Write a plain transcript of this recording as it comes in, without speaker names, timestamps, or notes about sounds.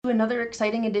another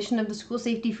exciting edition of the School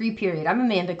Safety Free Period. I'm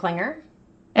Amanda Klinger.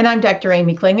 And I'm Dr.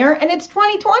 Amy Klinger, and it's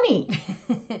 2020.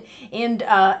 And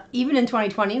even in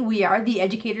 2020, we are the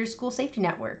Educators School Safety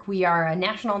Network. We are a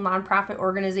national nonprofit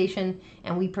organization,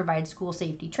 and we provide school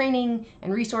safety training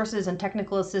and resources and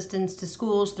technical assistance to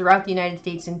schools throughout the United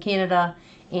States and Canada.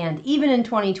 And even in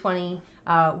 2020,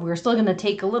 we're still going to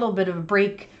take a little bit of a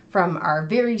break from our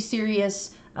very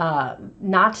serious,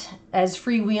 not as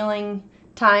freewheeling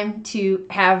time to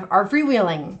have our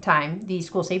freewheeling time, the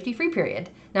School Safety Free Period.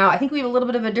 Now, I think we have a little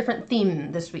bit of a different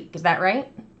theme this week. Is that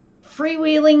right?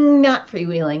 Freewheeling, not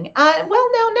freewheeling. Well,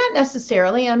 no, not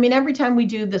necessarily. I mean, every time we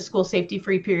do the School Safety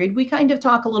Free Period, we kind of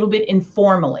talk a little bit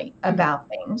informally about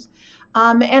things.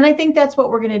 And I think that's what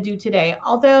we're going to do today.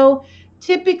 Although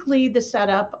typically the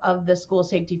setup of the School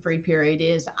Safety Free Period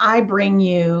is I bring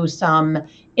you some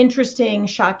interesting,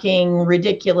 shocking,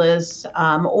 ridiculous,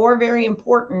 or very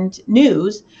important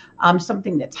news,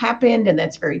 something that's happened and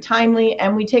that's very timely,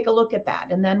 and we take a look at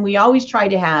that. And then we always try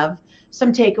to have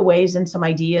some takeaways and some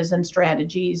ideas and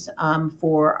strategies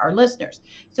for our listeners.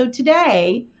 So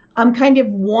today, I'm kind of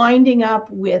winding up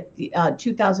with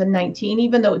 2019,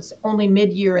 even though it's only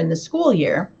mid-year in the school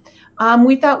year.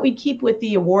 We thought we'd keep with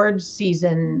the awards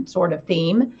season sort of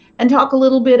theme and talk a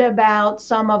little bit about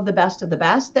some of the best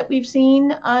that we've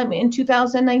seen in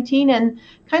 2019 and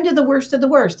kind of the worst of the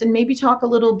worst, and maybe talk a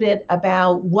little bit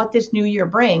about what this new year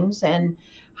brings and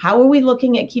how are we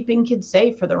looking at keeping kids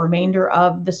safe for the remainder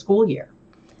of the school year.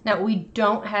 Now, we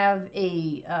don't have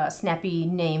a snappy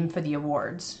name for the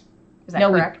awards. Is that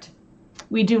correct?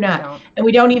 We do not. And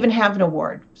we don't even have an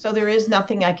award. So there is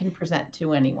nothing I can present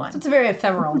to anyone. So it's a very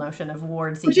ephemeral notion of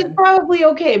award season. Which is probably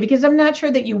okay, because I'm not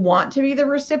sure that you want to be the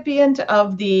recipient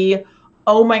of the,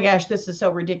 oh my gosh, this is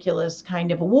so ridiculous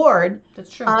kind of award.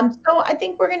 That's true. So I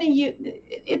think we're going to use,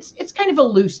 it's kind of a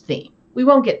loose theme. We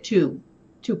won't get too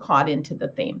caught into the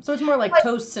theme. So it's more like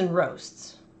toasts and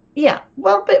roasts. Yeah,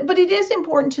 well, but it is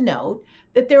important to note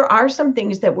that there are some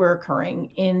things that were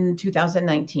occurring in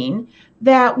 2019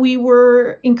 that we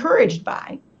were encouraged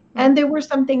by. And there were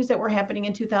some things that were happening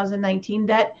in 2019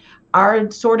 that are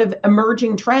sort of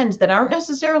emerging trends that aren't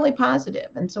necessarily positive.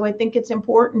 And so I think it's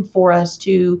important for us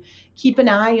to keep an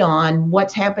eye on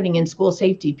what's happening in school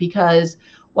safety, because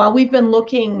while we've been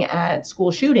looking at school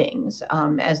shootings,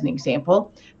 as an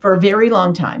example, for a very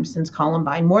long time, since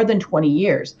Columbine, more than 20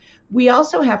 years, we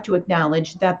also have to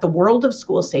acknowledge that the world of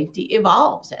school safety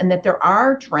evolves and that there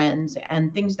are trends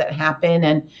and things that happen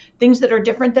and things that are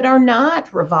different that are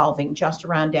not revolving just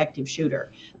around active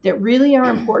shooter, that really are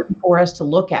important for us to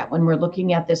look at when we're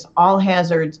looking at this all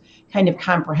hazards kind of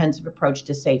comprehensive approach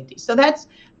to safety. So that's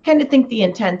kind of think the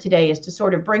intent today is to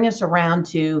sort of bring us around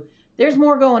to there's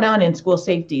more going on in school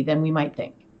safety than we might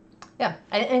think. Yeah,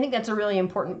 I think that's a really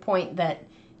important point, that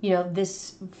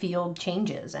this field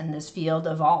changes and this field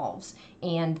evolves,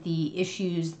 and the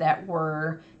issues that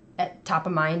were at top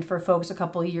of mind for folks a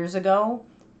couple of years ago,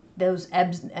 those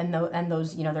ebbs and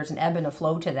those there's an ebb and a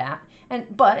flow to that.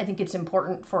 But I think it's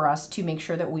important for us to make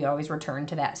sure that we always return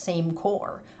to that same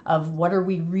core of what are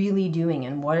we really doing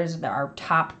and what is our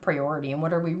top priority and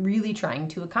what are we really trying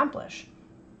to accomplish.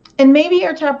 And maybe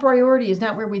our top priority is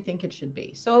not where we think it should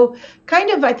be. So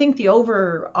kind of, I think the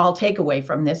overall takeaway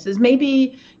from this is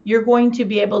maybe you're going to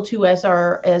be able to, as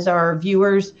our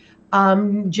viewers,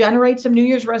 generate some New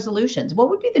Year's resolutions. What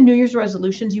would be the New Year's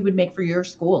resolutions you would make for your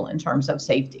school in terms of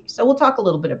safety? So we'll talk a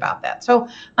little bit about that. So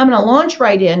I'm going to launch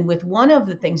right in with one of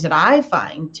the things that I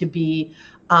find to be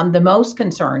the most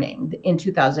concerning in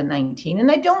 2019. And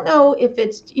I don't know if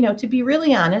it's, to be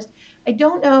really honest, I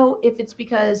don't know if it's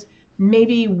because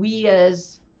maybe we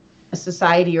as a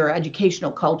society or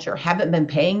educational culture haven't been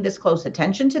paying this close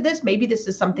attention to this. Maybe this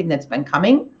is something that's been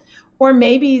coming, or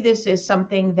maybe this is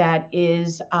something that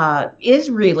is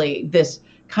really this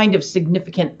kind of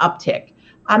significant uptick.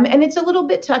 And it's a little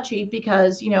bit touchy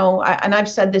because, and I've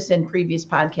said this in previous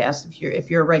podcasts, if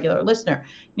you're a regular listener,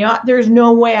 there's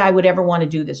no way I would ever want to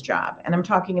do this job. And I'm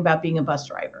talking about being a bus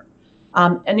driver.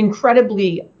 An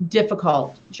incredibly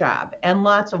difficult job and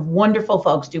lots of wonderful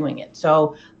folks doing it.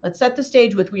 So let's set the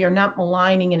stage with, we are not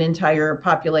maligning an entire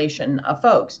population of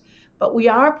folks, but we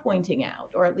are pointing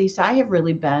out, or at least I have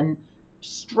really been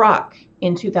struck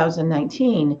in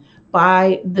 2019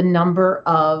 by the number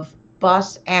of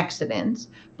bus accidents,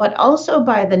 but also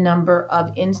by the number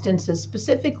of instances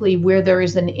specifically where there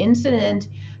is an incident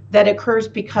that occurs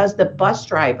because the bus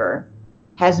driver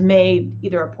has made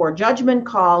either a poor judgment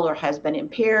call or has been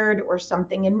impaired or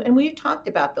something. And we've talked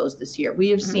about those this year. We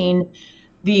have seen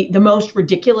the most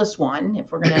ridiculous one,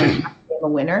 if we're going to have a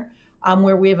winner,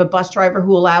 where we have a bus driver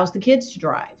who allows the kids to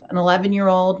drive. An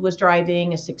 11-year-old was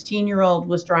driving, a 16-year-old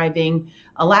was driving,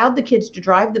 allowed the kids to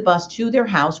drive the bus to their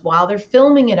house while they're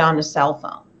filming it on a cell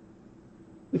phone,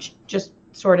 which just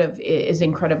sort of is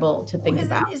incredible to think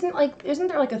about. Isn't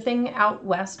there like a thing out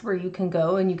west where you can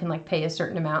go and you can like pay a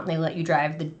certain amount and they let you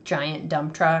drive the giant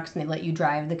dump trucks and they let you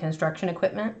drive the construction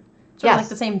equipment? Sort of like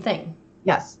the same thing.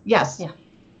 Yes. Yeah.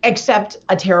 Except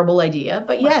a terrible idea,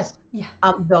 but yes. Yeah.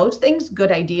 Those things,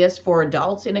 good ideas for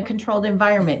adults in a controlled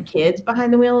environment. Kids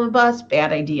behind the wheel of a bus,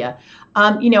 bad idea.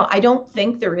 I don't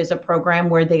think there is a program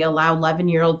where they allow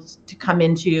 11-year-olds to come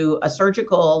into a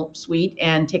surgical suite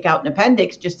and take out an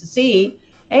appendix just to see,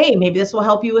 hey, maybe this will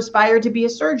help you aspire to be a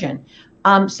surgeon.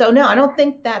 So no, I don't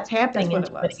think that's happening in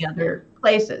many other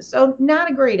places. So not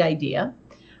a great idea.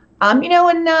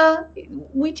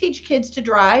 We teach kids to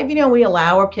drive. We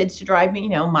allow our kids to drive.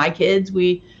 My kids,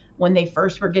 when they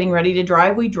first were getting ready to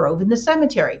drive, we drove in the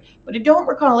cemetery. But I don't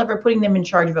recall ever putting them in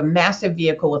charge of a massive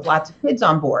vehicle with lots of kids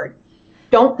on board.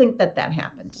 Don't think that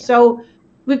happened. Yeah. So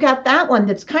we've got that one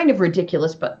that's kind of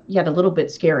ridiculous, but yet a little bit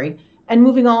scary. And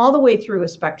moving all the way through a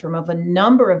spectrum of a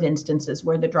number of instances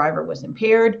where the driver was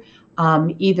impaired.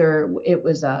 Either it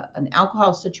was an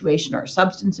alcohol situation or a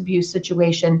substance abuse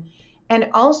situation. And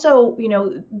also,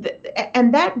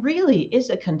 and that really is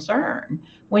a concern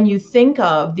when you think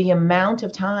of the amount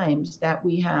of times that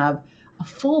we have a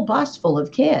full bus full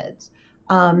of kids,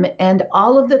 and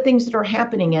all of the things that are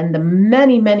happening and the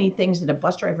many, many things that a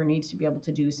bus driver needs to be able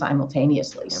to do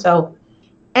simultaneously. Yeah. So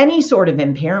any sort of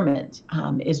impairment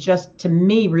is just, to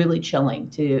me, really chilling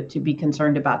to be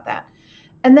concerned about that.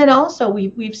 And then also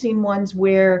we've seen ones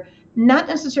where not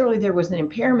necessarily there was an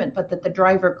impairment, but that the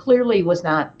driver clearly was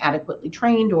not adequately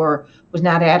trained or was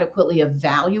not adequately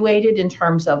evaluated in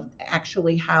terms of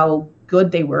actually how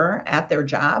good they were at their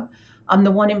job. The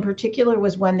one in particular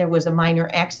was when there was a minor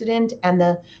accident and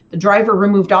the driver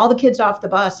removed all the kids off the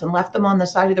bus and left them on the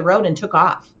side of the road and took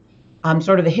off.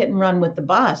 Sort of a hit and run with the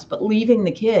bus, but leaving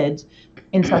the kids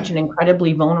in such an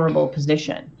incredibly vulnerable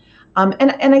position.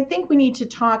 And I think we need to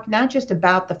talk not just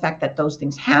about the fact that those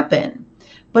things happen,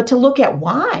 but to look at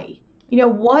why,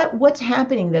 what's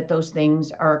happening that those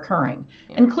things are occurring.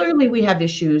 Yeah. And clearly we have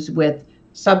issues with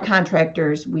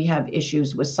subcontractors. We have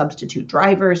issues with substitute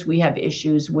drivers. We have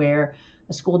issues where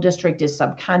a school district is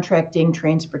subcontracting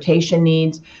transportation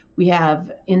needs. We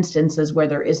have instances where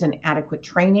there isn't adequate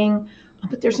training,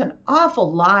 but there's an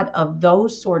awful lot of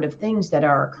those sort of things that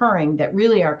are occurring that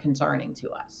really are concerning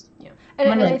to us. Yeah.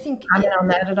 And I think comment on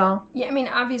that at all? Yeah, I mean,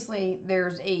 obviously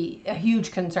there's a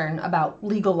huge concern about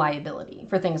legal liability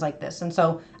for things like this. And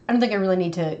so I don't think I really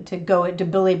need to go to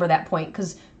belabor that point,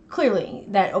 because clearly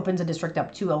that opens a district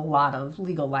up to a lot of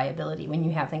legal liability when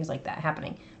you have things like that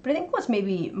happening. But I think what's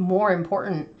maybe more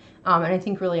important, and I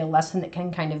think really a lesson that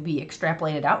can kind of be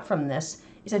extrapolated out from this,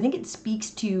 is I think it speaks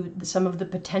to some of the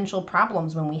potential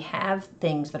problems when we have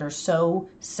things that are so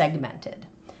segmented.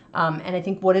 And I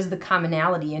think what is the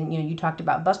commonality, and you talked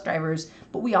about bus drivers,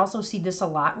 but we also see this a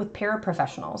lot with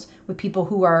paraprofessionals, with people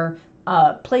who are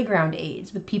playground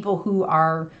aides, with people who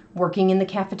are working in the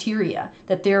cafeteria,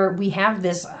 that we have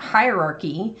this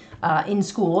hierarchy in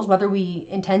schools, whether we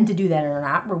intend to do that or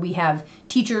not, where we have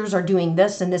teachers are doing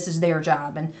this and this is their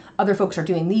job, and other folks are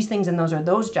doing these things and those are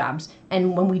those jobs.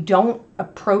 And when we don't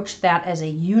approach that as a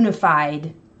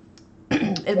unified,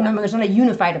 there's not a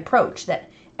unified approach that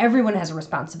everyone has a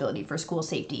responsibility for school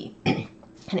safety,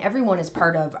 and everyone is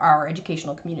part of our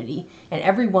educational community, and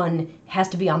everyone has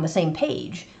to be on the same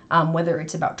page, whether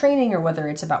it's about training or whether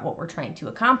it's about what we're trying to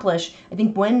accomplish. I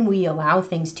think when we allow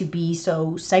things to be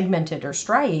so segmented or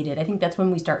striated, I think that's when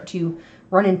we start to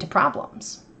run into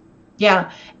problems.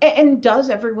 Yeah. And does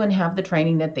everyone have the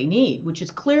training that they need, which is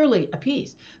clearly a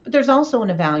piece, but there's also an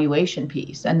evaluation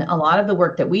piece. And a lot of the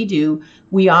work that we do,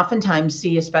 we oftentimes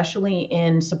see, especially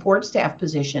in support staff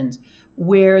positions,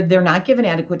 where they're not given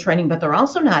adequate training, but they're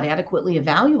also not adequately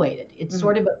evaluated. It's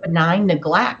sort of a benign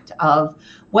neglect of,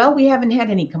 well, we haven't had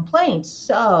any complaints,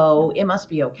 so it must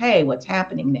be okay. What's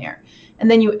happening there? And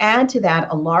then you add to that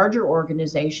a larger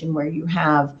organization where you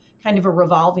have kind of a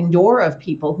revolving door of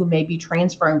people who may be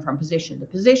transferring from position to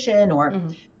position, or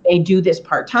they do this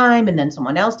part-time and then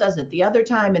someone else does it the other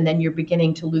time, and then you're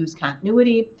beginning to lose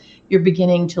continuity. You're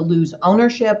beginning to lose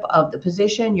ownership of the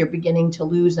position. You're beginning to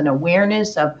lose an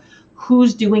awareness of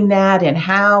who's doing that and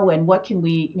how, and what can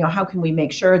we, how can we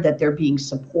make sure that they're being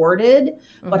supported,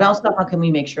 but also how can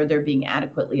we make sure they're being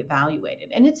adequately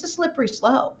evaluated? And it's a slippery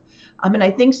slope. And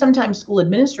I think sometimes school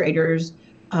administrators,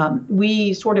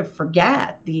 we sort of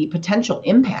forget the potential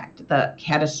impact, the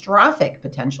catastrophic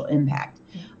potential impact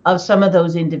of some of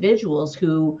those individuals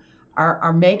who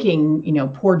are making,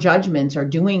 poor judgments or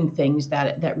doing things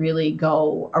that really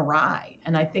go awry.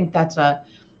 And I think that's a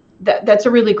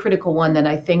really critical one that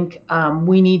I think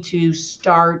we need to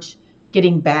start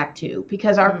getting back to,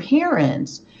 because our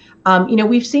parents,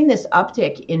 we've seen this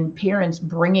uptick in parents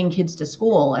bringing kids to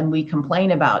school, and we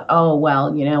complain about, oh,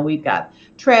 well, we've got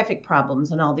traffic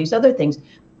problems and all these other things.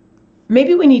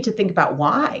 Maybe we need to think about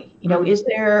why. Is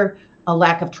there a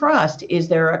lack of trust? Is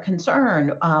there a concern?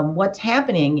 What's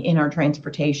happening in our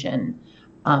transportation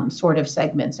sort of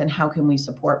segments, and how can we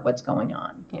support what's going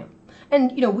on? Yeah.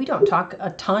 And we don't talk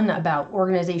a ton about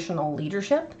organizational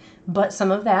leadership, but some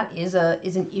of that is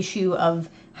an issue of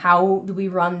how do we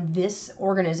run this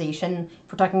organization.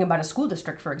 If we're talking about a school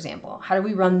district, for example, how do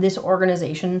we run this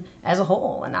organization as a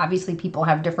whole? And obviously people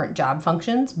have different job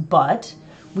functions, but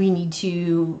we need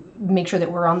to make sure that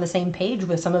we're on the same page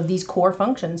with some of these core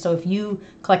functions. So if you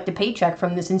collect a paycheck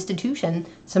from this institution,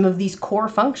 some of these core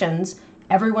functions,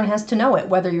 everyone has to know it,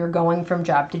 whether you're going from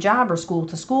job to job or school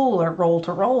to school or role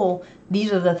to role.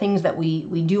 These are the things that we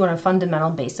do on a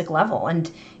fundamental basic level.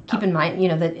 And keep in mind,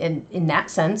 that in that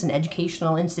sense, an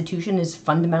educational institution is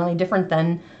fundamentally different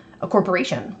than a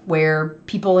corporation, where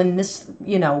people in this,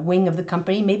 wing of the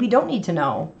company maybe don't need to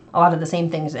know a lot of the same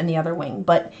things in the other wing.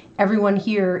 But everyone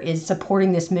here is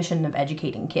supporting this mission of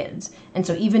educating kids. And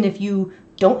so even if you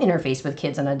don't interface with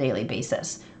kids on a daily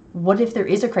basis, what if there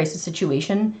is a crisis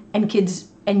situation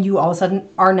and you all of a sudden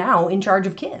are now in charge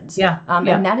of kids? Yeah.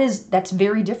 And that's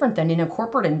very different than in a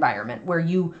corporate environment where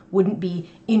you wouldn't be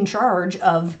in charge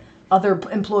of other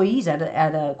employees at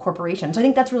a corporation. So I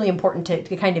think that's really important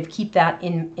to kind of keep that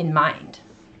in mind.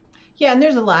 Yeah, and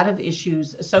there's a lot of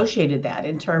issues associated with that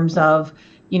in terms of,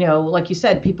 like you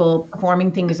said, people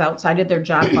performing things outside of their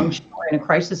job function or in a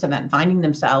crisis event, finding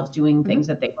themselves doing things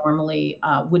that they normally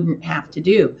wouldn't have to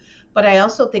do. But I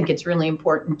also think it's really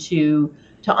important to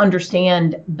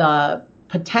understand the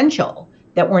potential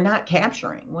that we're not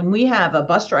capturing. When we have a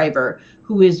bus driver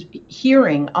who is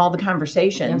hearing all the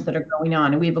conversations that are going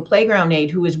on, and we have a playground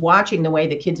aide who is watching the way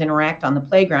the kids interact on the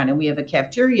playground, and we have a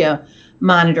cafeteria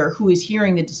monitor who is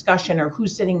hearing the discussion or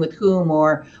who's sitting with whom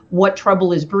or what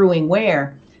trouble is brewing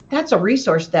where, that's a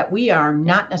resource that we are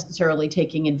not necessarily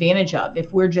taking advantage of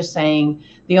if we're just saying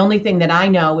the only thing that I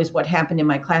know is what happened in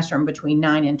my classroom between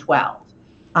 9 and 12.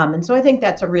 And so I think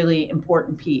that's a really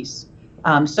important piece.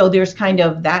 So there's kind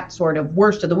of that sort of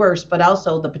worst of the worst, but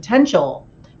also the potential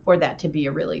for that to be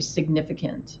a really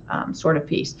significant sort of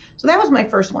piece. So that was my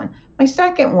first one. My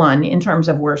second one in terms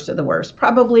of worst of the worst,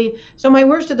 so my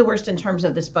worst of the worst in terms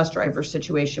of this bus driver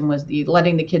situation was the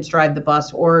letting the kids drive the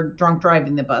bus or drunk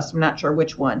driving the bus. I'm not sure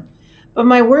which one. But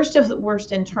my worst of the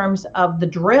worst in terms of the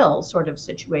drill sort of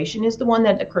situation is the one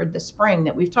that occurred this spring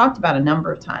that we've talked about a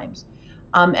number of times.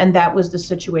 And that was the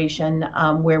situation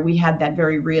where we had that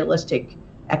very realistic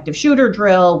active shooter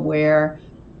drill where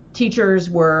teachers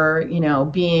were,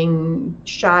 being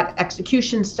shot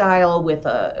execution style with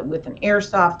an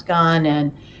airsoft gun,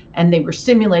 and they were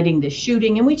simulating the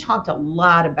shooting. And we talked a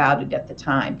lot about it at the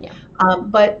time. Yeah.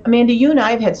 But Amanda, you and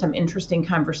I have had some interesting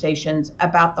conversations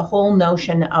about the whole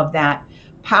notion of that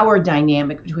power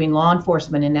dynamic between law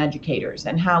enforcement and educators,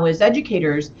 and how as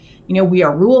educators, we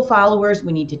are rule followers.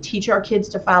 We need to teach our kids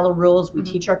to follow rules. We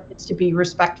teach our kids to be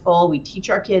respectful. We teach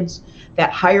our kids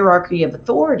that hierarchy of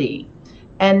authority.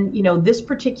 And, this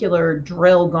particular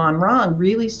drill gone wrong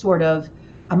really sort of,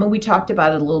 we talked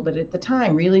about it a little bit at the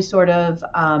time, really sort of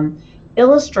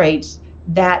illustrates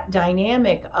that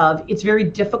dynamic of it's very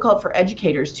difficult for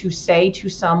educators to say to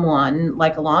someone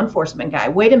like a law enforcement guy,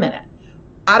 wait a minute,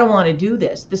 I don't want to do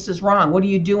this. This is wrong. What are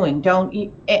you doing?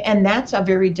 And that's a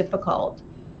very difficult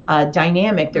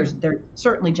dynamic. There's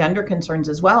certainly gender concerns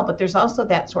as well, but there's also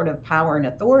that sort of power and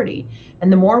authority.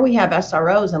 And the more we have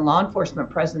SROs and law enforcement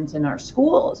presence in our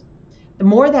schools, the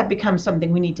more that becomes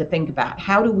something we need to think about.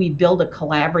 How do we build a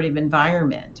collaborative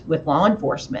environment with law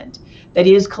enforcement that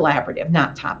is collaborative,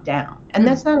 not top down? And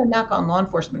that's not a knock on law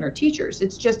enforcement or teachers.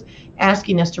 It's just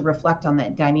asking us to reflect on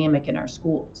that dynamic in our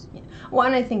schools. Well,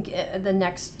 and I think the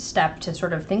next step to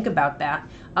sort of think about that,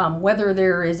 whether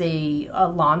there is a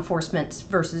law enforcement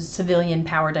versus civilian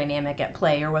power dynamic at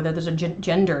play, or whether there's a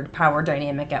gendered power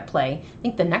dynamic at play, I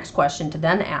think the next question to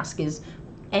then ask is,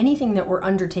 anything that we're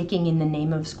undertaking in the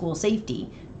name of school safety,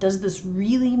 does this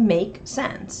really make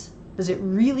sense? Does it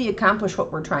really accomplish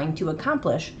what we're trying to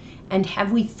accomplish? And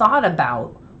have we thought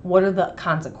about what are the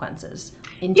consequences?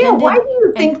 Why do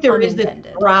you think there is this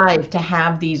drive to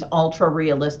have these ultra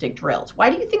realistic drills? Why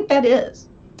do you think that is?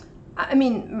 I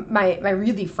mean, my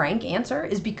really frank answer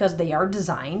is because they are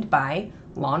designed by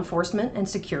law enforcement and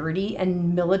security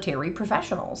and military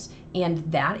professionals, and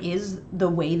that is the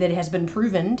way that it has been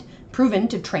proven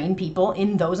to train people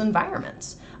in those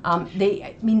environments. I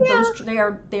mean,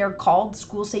 Yeah. they are called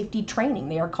school safety training.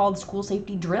 They are called school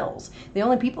safety drills. The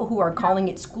only people who are calling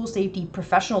it school safety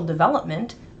professional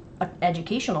development, an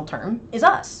educational term, is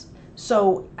us.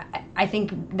 So I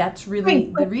think that's really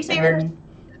Right, the but reason. there's And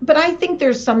but I think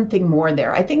there's something more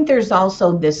there. I think there's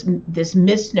also this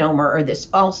misnomer or this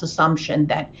false assumption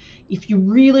that if you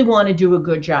really want to do a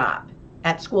good job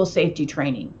at school safety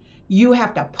training, you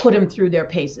have to put them through their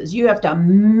paces. You have to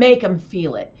make them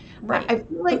feel it. right. I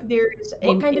feel like But there's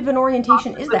what a kind of an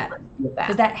orientation is that? with Does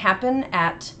that. that happen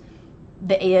at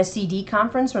the ASCD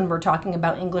conference when we're talking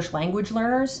about English language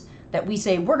learners? That we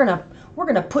say we're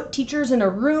gonna put teachers in a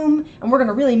room and we're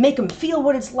gonna really make them feel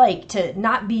what it's like to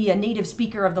not be a native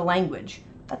speaker of the language.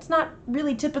 That's not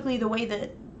really typically the way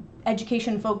that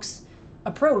education folks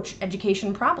approach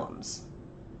education problems.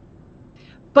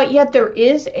 But yet there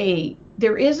is a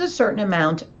certain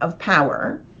amount of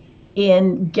power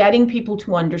in getting people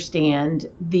to understand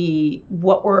the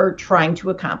what we're trying to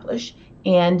accomplish,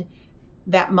 and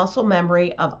that muscle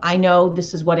memory of I know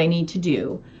this is what I need to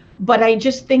do. But I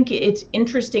just think it's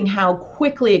interesting how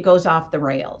quickly it goes off the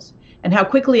rails and how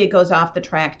quickly it goes off the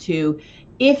track to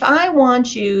if I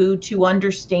want you to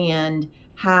understand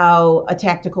how a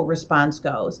tactical response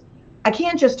goes, I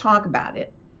can't just talk about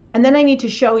it. And then I need to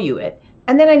show you it.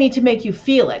 And then I need to make you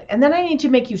feel it. And then I need to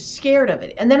make you scared of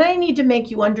it. And then I need to make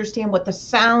you understand what the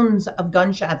sounds of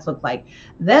gunshots look like.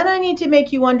 Then I need to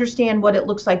make you understand what it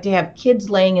looks like to have kids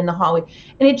laying in the hallway.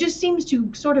 And it just seems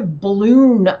to sort of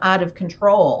balloon out of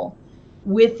control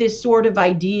with this sort of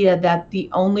idea that the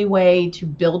only way to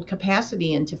build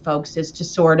capacity into folks is to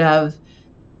sort of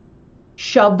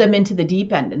shove them into the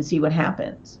deep end and see what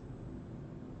happens.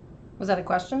 Was that a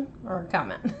question or a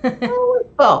comment? Oh,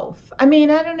 both. I mean,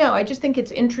 I don't know. I just think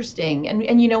it's interesting.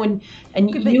 And you know, and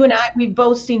Could be. you and I, we've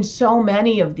both seen so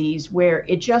many of these where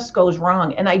it just goes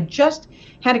wrong. And I just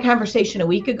had a conversation a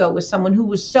week ago with someone who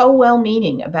was so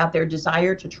well-meaning about their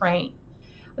desire to train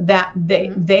that they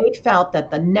felt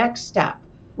that the next step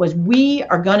was we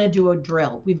are going to do a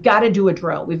drill. We've got to do a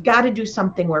drill. We've got to do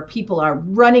something where people are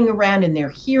running around and they're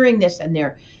hearing this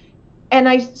and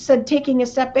I said, taking a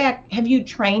step back, have you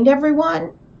trained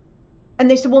everyone? And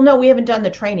they said, well, no, we haven't done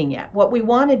the training yet. What we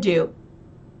want to do.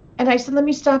 And I said, let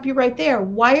me stop you right there.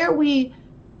 Why are we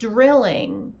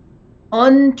drilling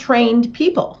untrained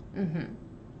people?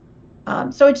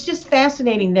 So it's just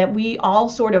fascinating that we all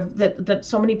sort of, that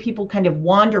so many people kind of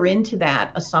wander into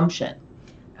that assumption.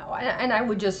 And I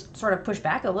would just sort of push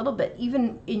back a little bit,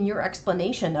 even in your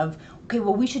explanation of, okay,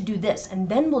 well, we should do this, and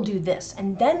then we'll do this,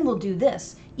 and then we'll do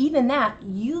this. Even that,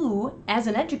 you, as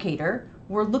an educator,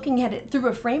 were looking at it through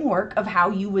a framework of how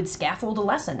you would scaffold a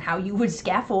lesson, how you would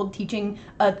scaffold teaching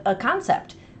a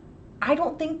concept. I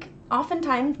don't think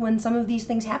oftentimes when some of these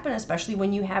things happen, especially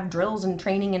when you have drills and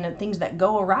training and things that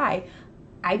go awry,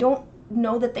 I don't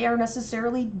know that they are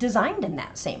necessarily designed in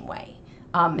that same way.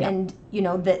 Yeah. And, you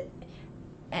know, that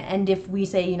and if we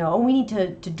say, you know, oh, we need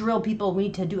to drill people, we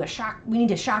need to do a shock, we need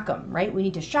to shock them, right? We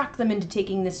need to shock them into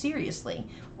taking this seriously.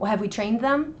 Well, have we trained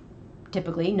them?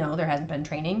 Typically, no, there hasn't been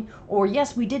training. Or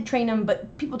yes, we did train them,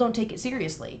 but people don't take it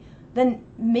seriously. Then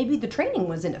maybe the training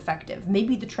was ineffective.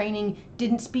 Maybe the training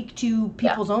didn't speak to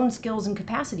people's own skills and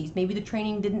capacities. Maybe the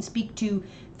training didn't speak to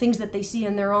things that they see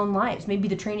in their own lives. Maybe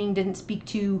the training didn't speak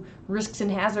to risks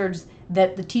and hazards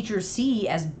that the teachers see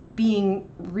as being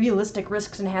realistic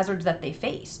risks and hazards that they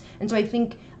face. And so I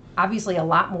think obviously a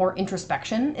lot more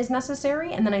introspection is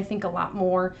necessary, and then I think a lot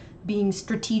more being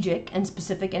strategic and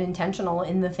specific and intentional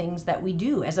in the things that we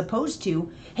do, as opposed to,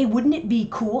 hey, wouldn't it be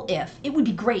cool if, it would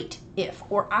be great if,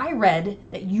 or I read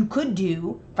that you could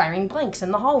do firing blanks in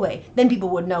the hallway, then people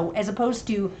would know, as opposed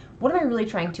to, what am I really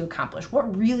trying to accomplish?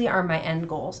 What really are my end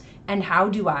goals? And how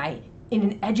do I,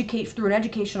 through an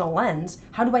educational lens,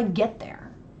 how do I get there?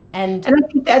 And I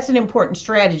think that's an important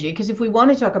strategy, because if we want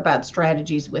to talk about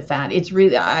strategies with that, it's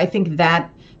really, I think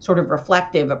that sort of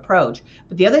reflective approach.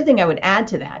 But the other thing I would add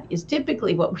to that is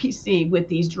typically what we see with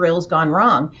these drills gone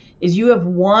wrong is you have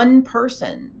one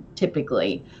person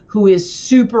typically who is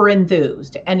super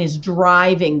enthused and is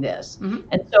driving this.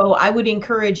 And so I would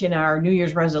encourage in our New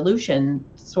Year's resolution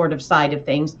sort of side of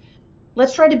things,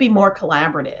 let's try to be more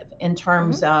collaborative in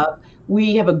terms of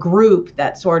we have a group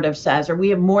that sort of says, or we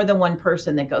have more than one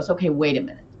person that goes, okay, wait a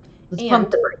minute, let's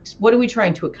pump the brakes. What are we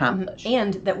trying to accomplish?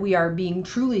 And that we are being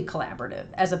truly collaborative,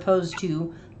 as opposed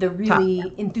to the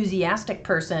really enthusiastic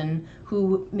person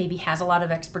who maybe has a lot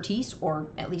of expertise, or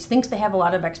at least thinks they have a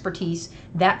lot of expertise,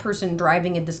 that person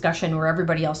driving a discussion where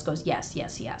everybody else goes, yes,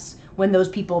 yes, yes, when those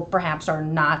people perhaps are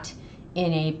not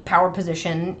in a power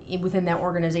position within that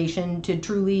organization to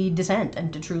truly dissent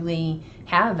and to truly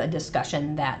have a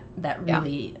discussion that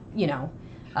really,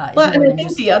 well, and I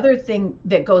think the other thing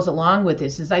that goes along with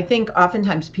this is I think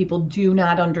oftentimes people do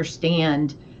not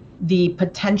understand the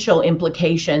potential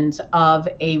implications of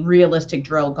a realistic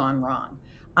drill gone wrong.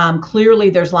 Clearly,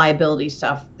 there's liability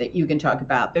stuff that you can talk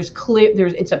about. It's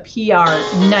a PR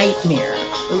nightmare.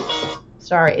 Oops,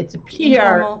 sorry, it's a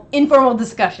PR informal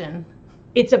discussion.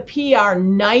 It's a PR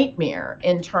nightmare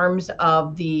in terms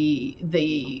of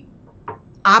the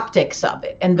optics of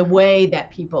it and the way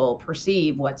that people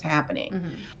perceive what's happening.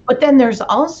 Mm-hmm. But then there's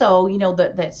also,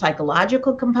 the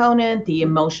psychological component, the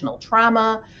emotional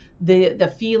trauma,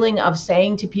 the feeling of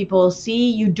saying to people,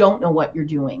 see, you don't know what you're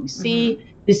doing. See, mm-hmm.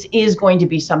 This is going to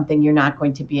be something you're not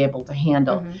going to be able to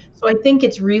handle. Mm-hmm. So I think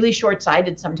it's really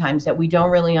short-sighted sometimes that we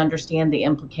don't really understand the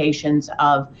implications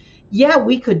of, yeah,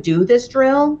 we could do this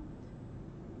drill,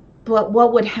 but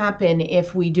what would happen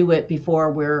if we do it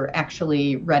before we're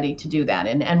actually ready to do that?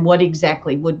 And what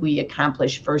exactly would we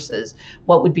accomplish versus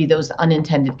what would be those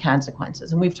unintended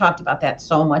consequences? And we've talked about that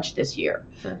so much this year,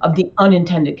 sure, of the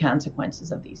unintended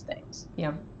consequences of these things.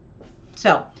 Yeah.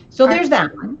 So there's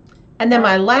that one. And then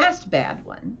my last bad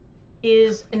one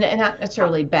is, and not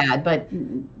necessarily bad, but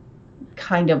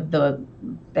kind of the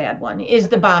bad one, is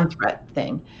the bomb threat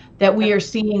thing. That we are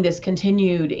seeing this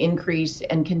continued increase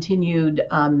and continued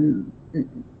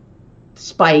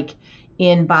spike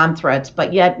in bomb threats,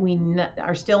 but yet we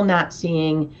are still not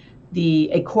seeing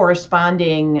a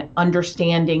corresponding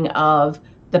understanding of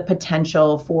the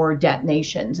potential for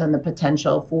detonations and the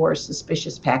potential for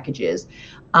suspicious packages.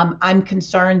 I'm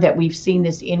concerned that we've seen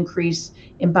this increase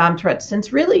in bomb threats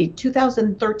since really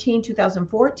 2013,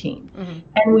 2014, mm-hmm.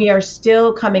 and we are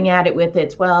still coming at it with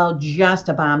just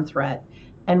a bomb threat.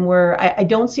 And I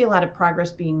don't see a lot of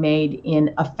progress being made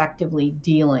in effectively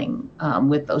dealing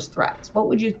with those threats. What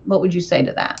would you say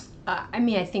to that?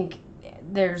 I think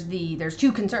there's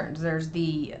two concerns. There's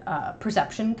the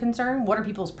perception concern. What are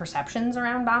people's perceptions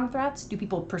around bomb threats? Do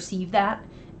people perceive that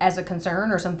as a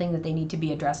concern or something that they need to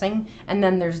be addressing? And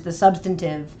then there's the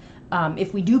substantive.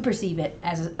 If we do perceive it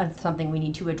as something we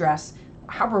need to address,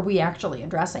 how are we actually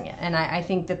addressing it? And I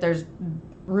think that there's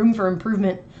room for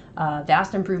improvement,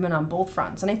 vast improvement on both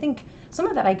fronts. And I think some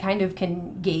of that I kind of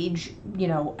can gauge,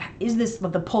 is this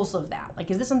the pulse of that?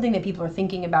 Like, is this something that people are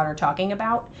thinking about or talking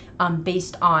about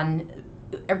based on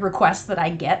requests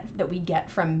that we get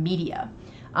from media?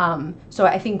 So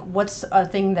I think what's a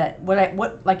thing that,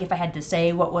 if I had to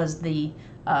say what was the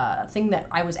thing that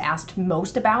I was asked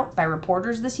most about by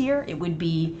reporters this year, it would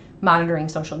be monitoring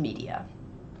social media.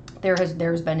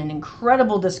 There's been an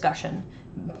incredible discussion,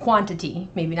 quantity,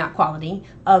 maybe not quality,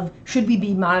 of should we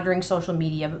be monitoring social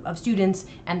media of students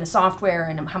and the software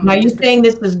and how much. Are you saying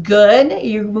this is good?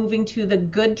 You're moving to the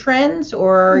good trends,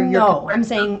 or no? I'm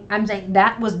saying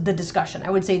that was the discussion.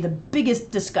 I would say the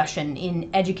biggest discussion in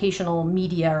educational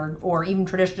media or even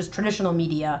traditional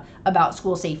media about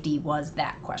school safety was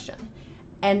that question.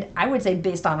 And I would say,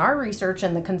 based on our research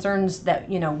and the concerns that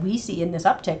we see in this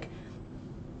uptick,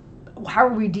 how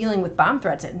are we dealing with bomb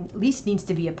threats? It at least needs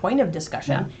to be a point of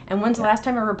discussion. Yeah. And when's the last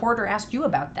time a reporter asked you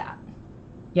about that?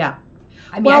 Yeah.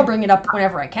 I bring it up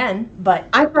whenever I can, but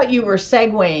I thought you were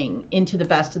segueing into the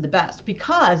best of the best,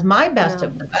 because my best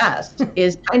of the best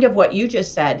is kind of what you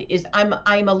just said. Is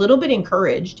I'm a little bit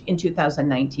encouraged in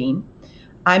 2019.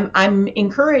 I'm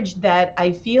encouraged that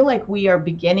I feel like we are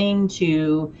beginning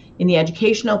to, in the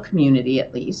educational community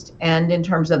at least, and in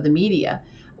terms of the media,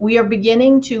 we are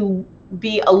beginning to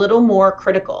be a little more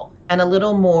critical and a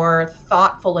little more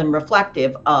thoughtful and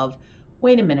reflective of,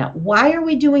 wait a minute, why are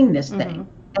we doing this thing?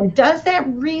 Mm-hmm. And does that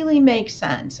really make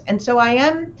sense? And so I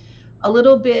am a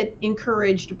little bit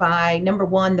encouraged by, number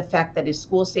one, the fact that his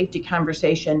school safety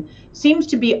conversation seems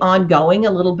to be ongoing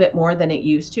a little bit more than it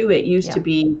used to. It used to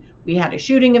be, we had a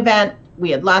shooting event,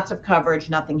 we had lots of coverage,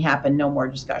 nothing happened, no more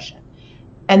discussion.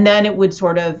 And then it would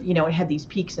sort of, it had these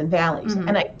peaks and valleys. Mm-hmm.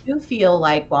 And I do feel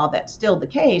like, while that's still the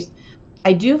case,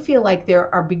 I do feel like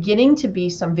there are beginning to be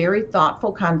some very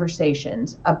thoughtful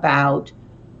conversations about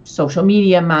social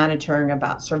media monitoring,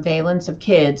 about surveillance of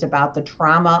kids, about the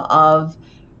trauma of,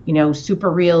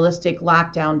 super realistic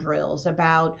lockdown drills,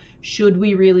 about should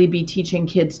we really be teaching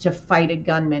kids to fight a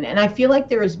gunman? And I feel like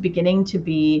there is beginning to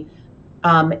be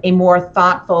a more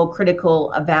thoughtful,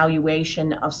 critical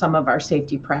evaluation of some of our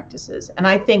safety practices. And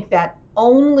I think that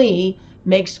only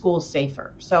make schools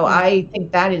safer. So I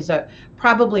think that is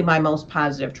probably my most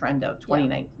positive trend of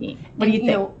 2019. What do you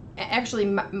think?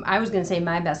 Actually, I was going to say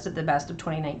my best of the best of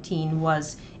 2019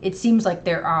 was, it seems like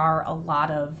there are a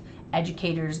lot of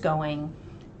educators going,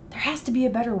 there has to be a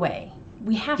better way.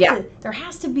 There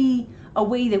has to be a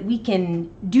way that we can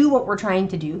do what we're trying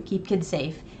to do, keep kids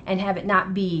safe, and have it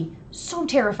not be so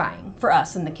terrifying for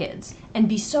us and the kids, and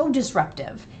be so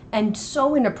disruptive and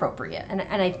so inappropriate. And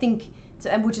I think,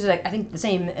 which is, I think, the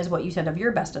same as what you said of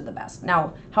your best of the best.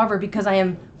 Now, however, because I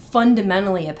am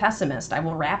fundamentally a pessimist, I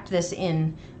will wrap this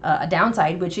in a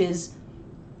downside, which is,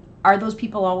 are those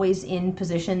people always in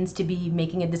positions to be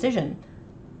making a decision?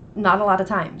 Not a lot of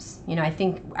times. I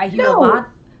think I hear a lot.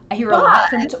 I hear a lot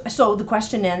from. So the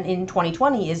question in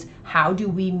 2020 is, how do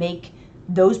we make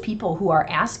those people who are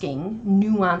asking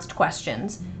nuanced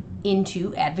questions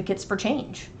into advocates for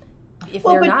change? If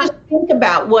they're not, just think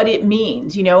about what it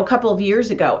means. A couple of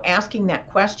years ago, asking that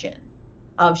question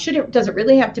of, does it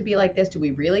really have to be like this? Do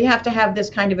we really have to have this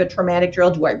kind of a traumatic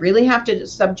drill? Do I really have to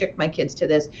subject my kids to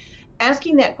this?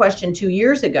 Asking that question 2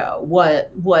 years ago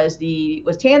was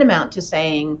tantamount to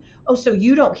saying, oh, so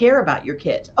you don't care about your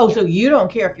kids. Oh, so you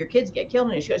don't care if your kids get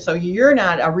killed in a shooting. So you're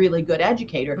not a really good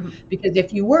educator, because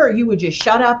if you were, you would just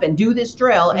shut up and do this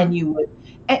drill, and you would.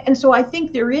 And so I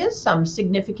think there is some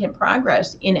significant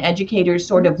progress in educators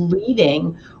sort of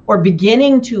leading or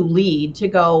beginning to lead, to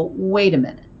go, wait a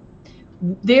minute.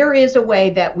 There is a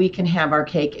way that we can have our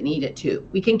cake and eat it too.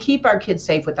 We can keep our kids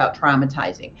safe without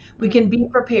traumatizing. We can be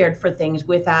prepared for things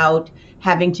without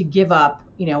having to give up,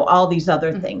 all these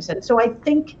other things. And so I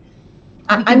think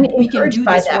we can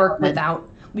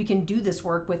do this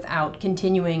work without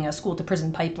continuing a school to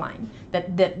prison pipeline.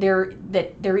 That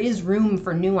there is room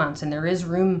for nuance, and there is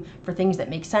room for things that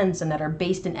make sense and that are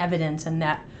based in evidence and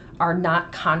that are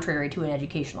not contrary to an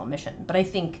educational mission. But I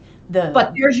think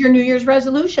But there's your New Year's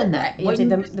resolution then.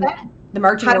 The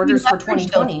marching orders for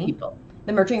 2020.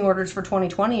 The marching orders for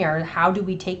 2020 are, how do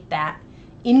we take that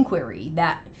inquiry,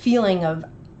 that feeling of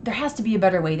there has to be a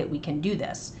better way that we can do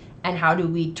this, and how do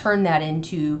we turn that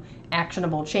into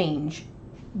actionable change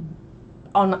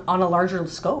on a larger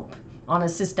scope, on a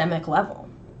systemic level?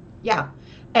 Yeah.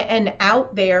 And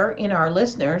out there in our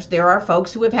listeners, there are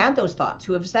folks who have had those thoughts,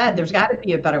 who have said there's got to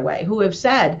be a better way, who have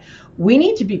said we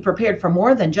need to be prepared for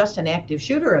more than just an active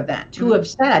shooter event, who have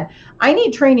said I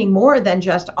need training more than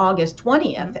just August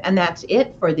 20th, and that's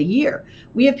it for the year.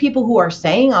 We have people who are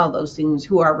saying all those things,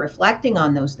 who are reflecting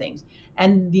on those things.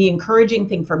 And the encouraging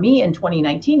thing for me in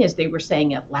 2019 is they were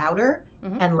saying it louder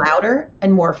and louder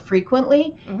and more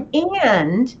frequently,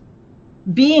 and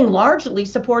being largely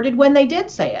supported when they did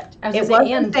say it. It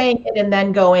wasn't saying it and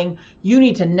then going, you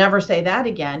need to never say that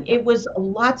again. It was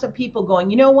lots of people going,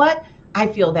 you know what? I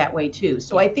feel that way too.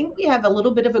 So I think we have a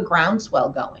little bit of a groundswell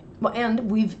going. Well,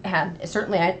 and we've had,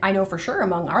 certainly, I know for sure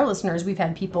among our listeners, we've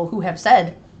had people who have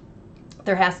said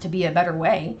there has to be a better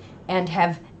way, and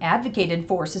have advocated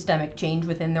for systemic change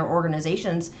within their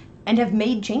organizations and have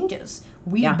made changes.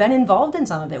 We've been involved in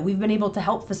some of it. We've been able to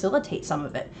help facilitate some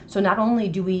of it. So not only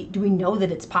do we know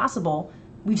that it's possible,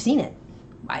 we've seen it.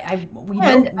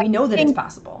 We know that it's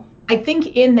possible. I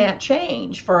think in that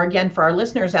change, for our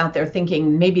listeners out there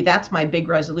thinking maybe that's my big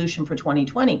resolution for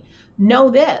 2020, know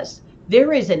this: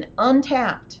 there is an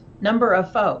untapped number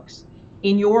of folks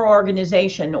in your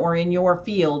organization or in your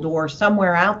field or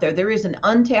somewhere out there. There is an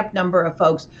untapped number of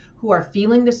folks who are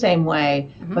feeling the same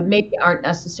way, but maybe aren't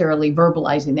necessarily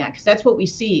verbalizing that. Because that's what we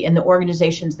see in the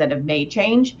organizations that have made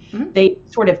change. They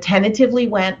sort of tentatively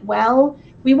went, well,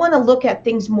 we want to look at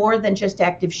things more than just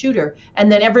active shooter.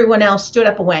 And then everyone else stood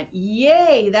up and went,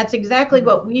 yay, that's exactly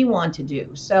what we want to do.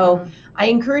 So I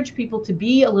encourage people to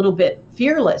be a little bit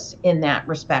fearless in that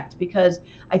respect, because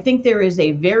I think there is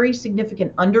a very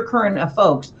significant undercurrent of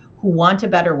folks who want a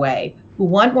better way, who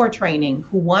want more training,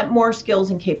 who want more skills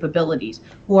and capabilities,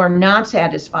 who are not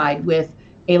satisfied with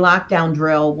a lockdown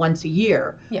drill once a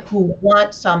year, who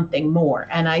want something more.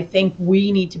 And I think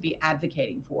we need to be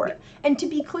advocating for it. And to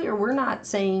be clear, we're not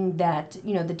saying that,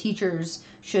 the teachers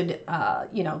should,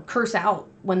 curse out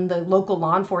when the local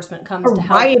law enforcement comes to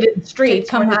help riot in the streets,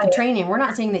 come with the training. We're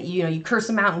not saying that, you curse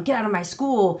them out and get out of my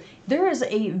school. There is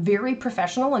a very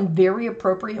professional and very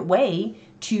appropriate way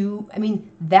to,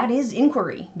 that is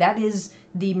inquiry. That is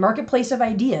the marketplace of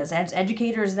ideas. As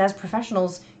educators, as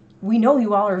professionals, we know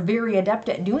you all are very adept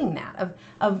at doing that,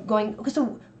 of going, okay,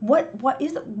 so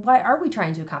why are we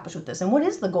trying to accomplish with this? And what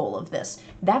is the goal of this?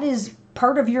 That is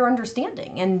part of your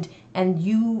understanding, and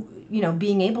you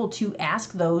being able to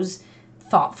ask those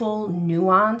thoughtful,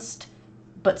 nuanced,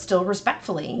 but still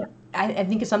respectfully, I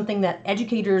think is something that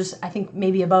educators, I think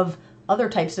maybe above other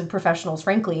types of professionals,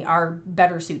 frankly, are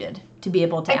better suited to be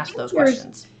able to ask those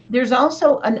questions. There's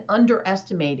also an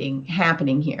underestimating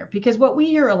happening here, because what we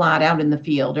hear a lot out in the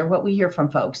field, or what we hear from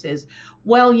folks, is,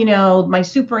 well, my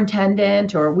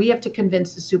superintendent, or we have to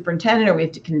convince the superintendent, or we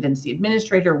have to convince the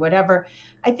administrator, or whatever.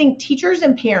 I think teachers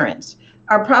and parents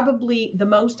are probably the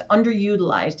most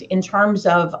underutilized in terms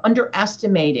of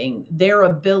underestimating their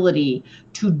ability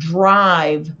to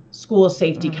drive school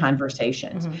safety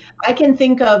conversations. I can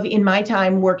think of, in my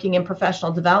time working in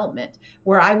professional development,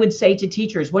 where I would say to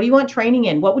teachers, what do you want training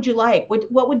in? What would you like?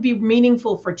 What would be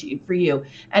meaningful for you?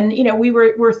 And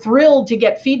we're thrilled to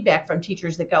get feedback from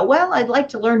teachers that go, well, I'd like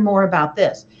to learn more about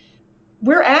this.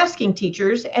 We're asking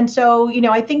teachers. And so,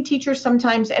 I think teachers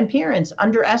sometimes, and parents,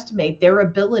 underestimate their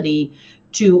ability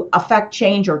to affect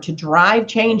change or to drive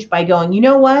change by going, you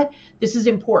know what, this is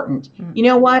important. You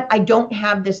know what, I don't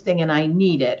have this thing and I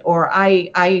need it. Or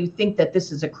I think that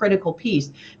this is a critical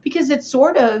piece, because it's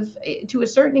sort of, to a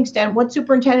certain extent, what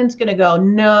superintendent's going to go,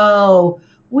 no,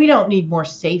 we don't need more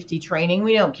safety training.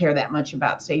 We don't care that much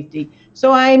about safety.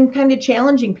 So I'm kind of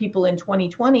challenging people in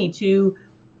 2020 to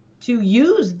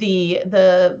use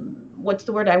the what's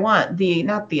the word I want?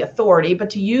 Not the authority, but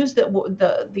to use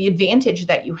the advantage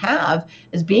that you have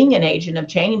as being an agent of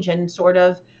change, and sort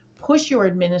of push your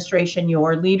administration,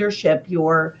 your leadership,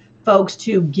 your folks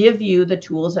to give you the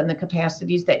tools and the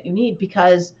capacities that you need,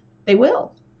 because they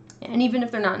will. And even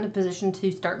if they're not in a position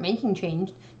to start making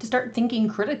change, to start thinking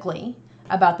critically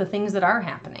about the things that are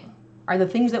happening. Are the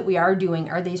things that we are doing,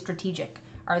 are they strategic?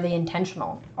 Are they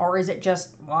intentional? Or is it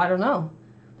just, well, I don't know.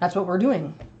 That's what we're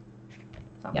doing.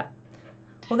 So. Yeah.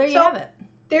 Well, there you have it.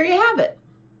 There you have it.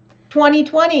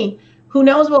 2020. Who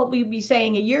knows what we'll be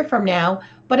saying a year from now?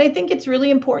 But I think it's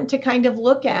really important to kind of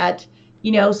look at,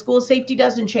 school safety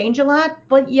doesn't change a lot,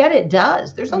 but yet it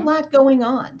does. There's a lot going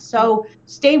on. So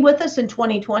stay with us in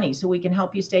 2020 so we can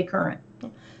help you stay current.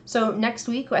 So next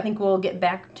week, I think we'll get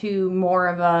back to more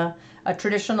of a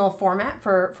traditional format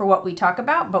for what we talk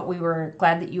about, but we were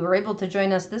glad that you were able to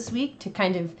join us this week to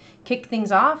kind of kick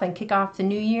things off and kick off the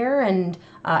new year. And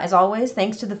as always,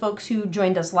 thanks to the folks who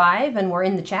joined us live and were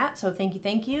in the chat. So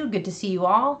thank you. Good to see you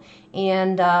all.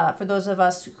 And for those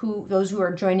who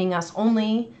are joining us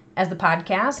only as the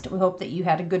podcast, we hope that you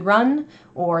had a good run,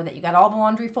 or that you got all the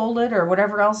laundry folded, or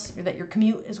whatever else, or that your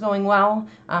commute is going well,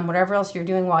 whatever else you're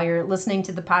doing while you're listening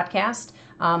to the podcast.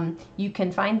 You can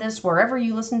find this wherever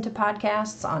you listen to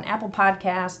podcasts, on Apple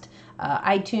Podcast,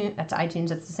 iTunes,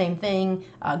 that's the same thing,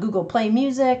 Google Play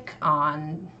Music,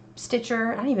 on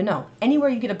Stitcher, I don't even know. Anywhere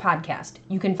you get a podcast,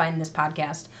 you can find this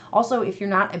podcast. Also, if you're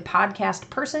not a podcast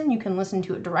person, you can listen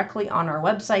to it directly on our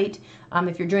website.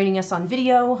 If you're joining us on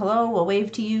video, hello, we'll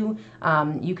wave to you.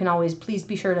 You can always, please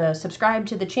be sure to subscribe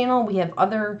to the channel. We have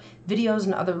other videos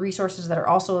and other resources that are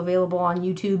also available on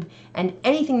YouTube, and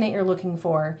anything that you're looking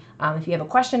for. If you have a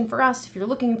question for us, if you're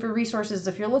looking for resources,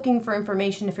 if you're looking for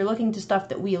information, if you're looking to stuff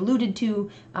that we alluded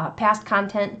to, past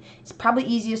content, it's probably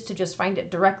easiest to just find it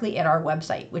directly at our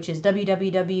website, which is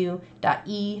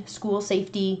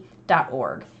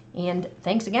www.eschoolsafety.org. And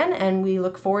thanks again, and we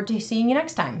look forward to seeing you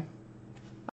next time.